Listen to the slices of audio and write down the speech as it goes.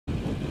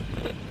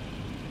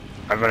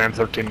I've an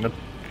M13 then.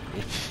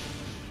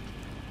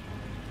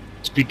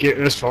 Speak it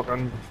this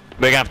fucking.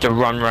 We're gonna have to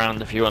run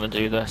round if you want to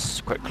do this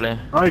quickly.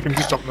 Oh, you can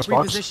just jump in this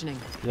box. Repositioning.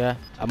 Yeah,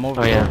 I'm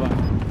over. Oh, yeah.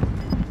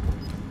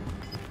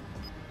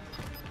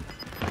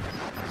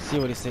 See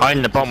what he says. Hide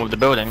in the bottom of the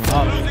building.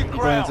 Oh, you're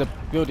going into the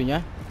building,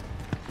 yeah?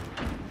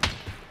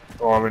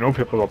 Oh, we know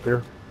people up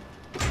here.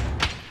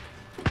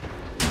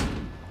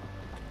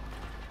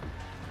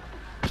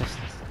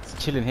 Just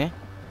chilling here.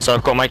 So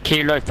I've got my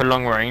kilo for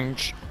long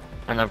range,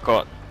 and I've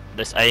got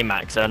this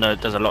AMAX. I know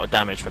it does a lot of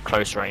damage for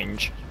close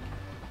range.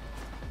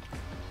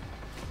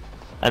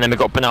 And then we've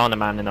got Banana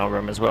Man in our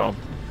room as well.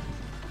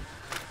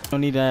 Don't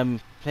need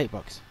plate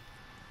box.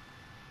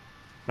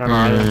 No, no,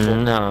 I'm full.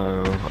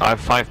 No, I have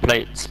 5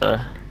 plates.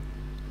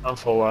 I'm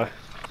full. I'm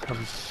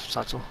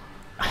satchel.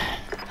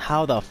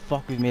 How the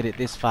fuck we've made it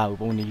this far?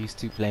 We've only used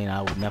 2 plane.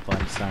 I would never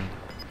understand.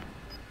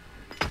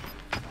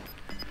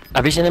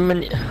 Have you seen them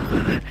in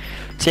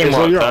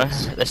teamwork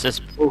Is though? it Let's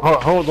just. Oh,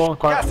 hold on,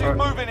 quiet. Gas is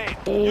moving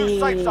in. New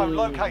safe zone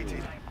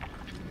located.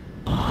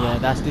 Yeah,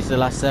 this is the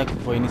last circle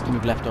before he needs to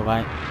move left or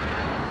right.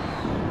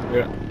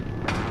 Yeah.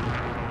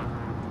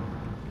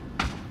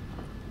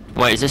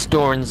 Wait, is this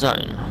door in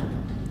zone?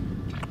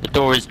 The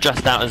door is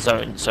just out of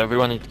zone, so if we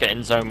wanted to get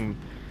in zone,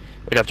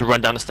 we'd have to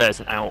run down the stairs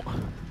and out.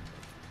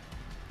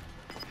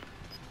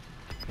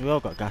 We all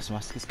got gas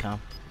masks, it's calm.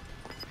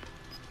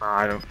 Nah,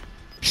 I don't.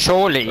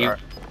 Surely, Right.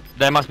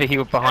 there must be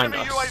people behind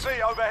Enemy us.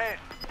 UAV overhead.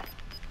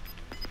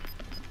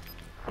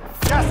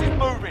 Gas is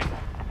moving.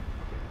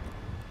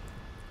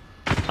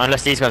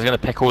 Unless these guys are going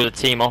to pick all the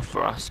team off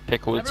for us.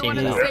 Pick all the Everyone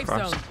teams in the out safe for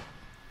us. zone.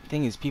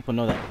 Thing is, people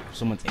know that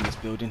someone's in this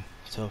building,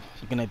 so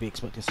you're gonna be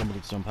expecting somebody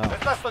to jump out.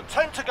 There's less than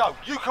 10 to go.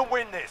 You can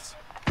win this.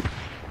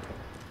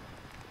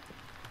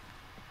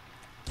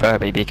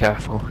 Furby, be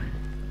careful.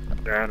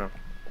 Yeah, I know.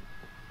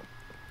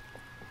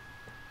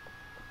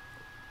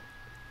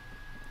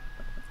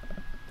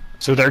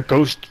 So they're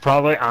ghost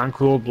probably and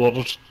cold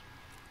blooded.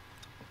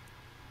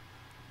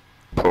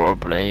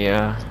 Probably,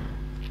 yeah.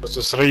 It's a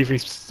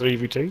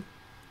 3v2?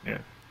 Yeah.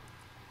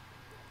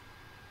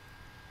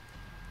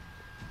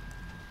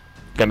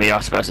 Gonna be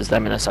us versus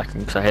them in a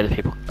second, because I hear the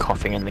people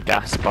coughing in the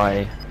gas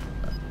by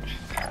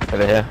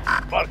over here.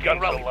 Mark your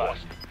rally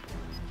lost.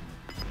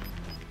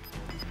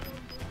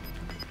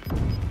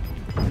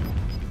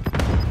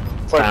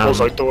 It's like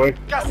close out the way.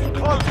 Gas is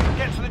closing.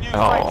 Get to the new safe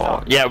Oh,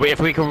 zone. yeah. If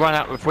we can run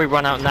out, if we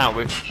run out now,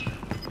 we've.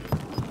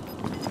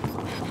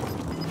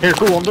 Here,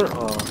 go under.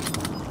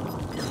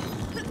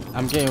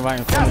 I'm getting right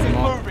in front Gas of is them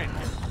all. moving.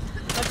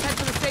 Let's head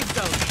to the safe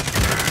zone.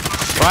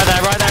 Right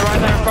there, right there, right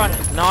there in front.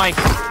 Nice.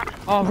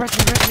 Oh, wreck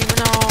me,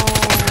 no!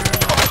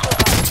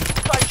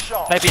 Stay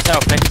sharp. Play for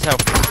yourself, play for yourself.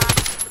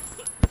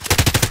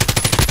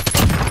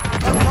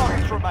 No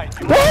targets remain.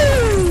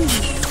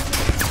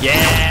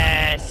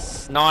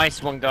 Yes!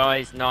 Nice one,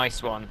 guys.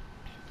 Nice one.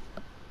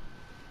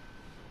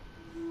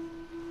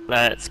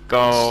 Let's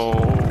go.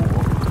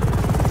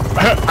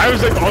 I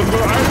was like on the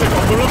run and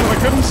I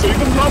couldn't see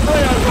them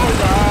properly. I was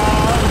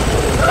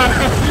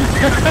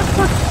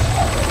like,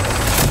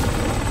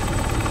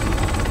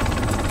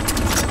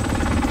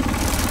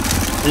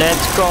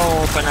 Let's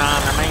go,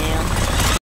 Banana Man.